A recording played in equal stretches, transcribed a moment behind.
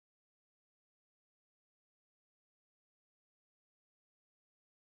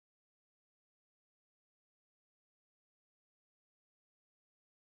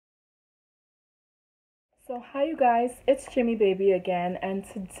So hi you guys, it's Jimmy Baby again, and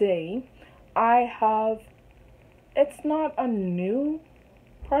today I have, it's not a new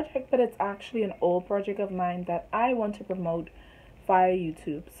project, but it's actually an old project of mine that I want to promote via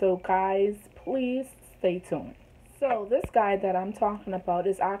YouTube. So guys, please stay tuned. So this guide that I'm talking about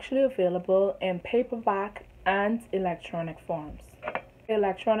is actually available in paperback and electronic forms.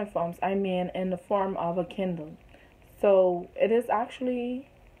 Electronic forms, I mean in the form of a Kindle. So it is actually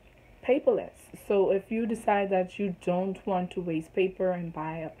paperless. So if you decide that you don't want to waste paper and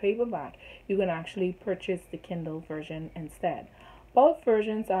buy a paperback, you can actually purchase the Kindle version instead. Both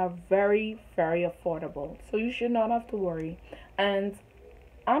versions are very affordable, so you should not have to worry. And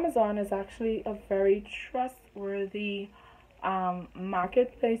Amazon is actually a very trustworthy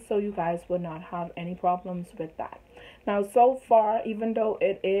marketplace, so you guys would not have any problems with that. Now, so far, even though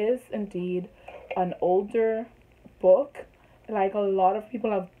it is indeed an older book, like a lot of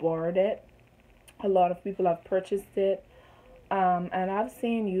people have borrowed it, a lot of people have purchased it, and I've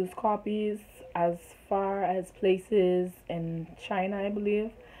seen used copies as far as places in China, I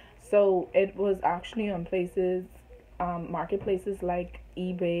believe. So it was actually on places, marketplaces like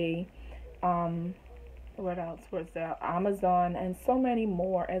eBay, what else was there, Amazon, and so many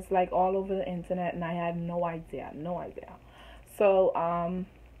more. It's like all over the internet, and I had no idea. So a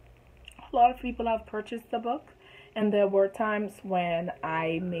lot of people have purchased the book, and there were times when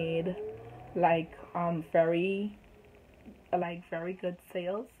I made like very good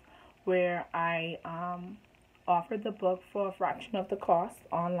sales, where I offered the book for a fraction of the cost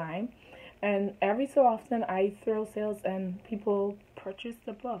online. And every so often I throw sales and people purchase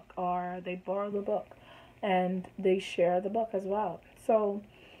the book, or they borrow the book and they share the book as well. So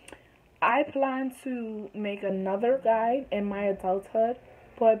I plan to make another guide in my adulthood,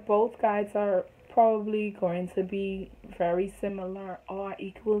 but both guides are probably going to be very similar or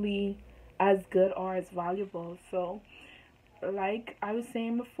equally as good or as valuable. So like I was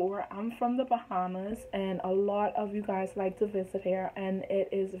saying before, I'm from the Bahamas, and a lot of you guys like to visit here, and it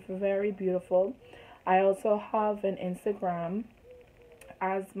is very beautiful. I also have an Instagram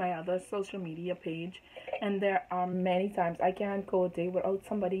as my other social media page, and there are many times I can't go a day without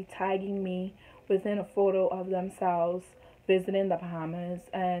somebody tagging me within a photo of themselves visiting the Bahamas.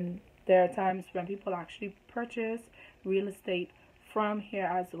 And there are times when people actually purchase real estate from here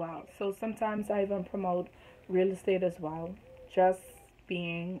as well. So sometimes I even promote real estate as well, just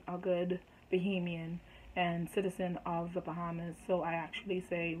being a good Bahamian and citizen of the Bahamas. So I actually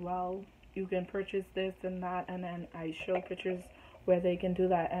say, well, you can purchase this and that, and then I show pictures where they can do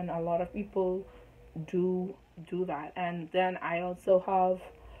that, and a lot of people do that. And then I also have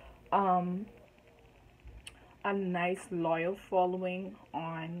a nice loyal following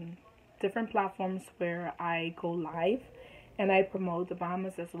on different platforms where I go live and I promote the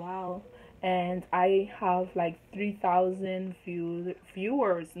Bahamas as well. And I have like 3,000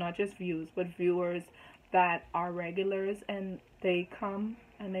 viewers, not just views, but viewers that are regulars, and they come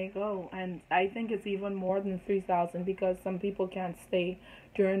and they go. And I think it's even more than 3,000, because some people can't stay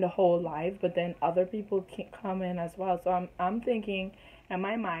during the whole live, but then other people can come in as well. So I'm thinking in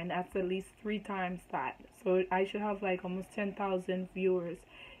my mind that's at least 3 times that. So I should have like almost 10,000 viewers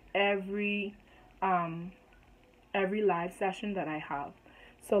every live session that I have.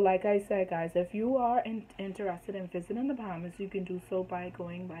 So like I said, guys, if you are interested in visiting the Bahamas, you can do so by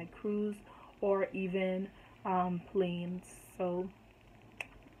going by cruise or even planes. So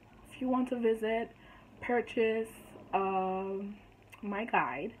if you want to visit, purchase my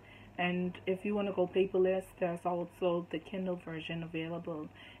guide. And if you want to go paperless, there's also the Kindle version available,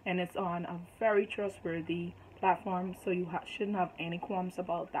 and it's on a very trustworthy platform, so you shouldn't have any qualms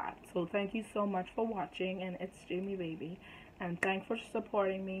about that. So thank you so much for watching, and it's Jamie Baby, and thanks for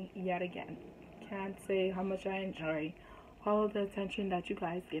supporting me yet again. Can't say how much I enjoy all of the attention that you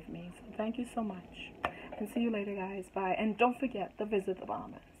guys give me. So thank you so much, and see you later, guys. Bye. And don't forget to visit the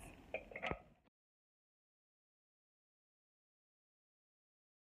Bahamas.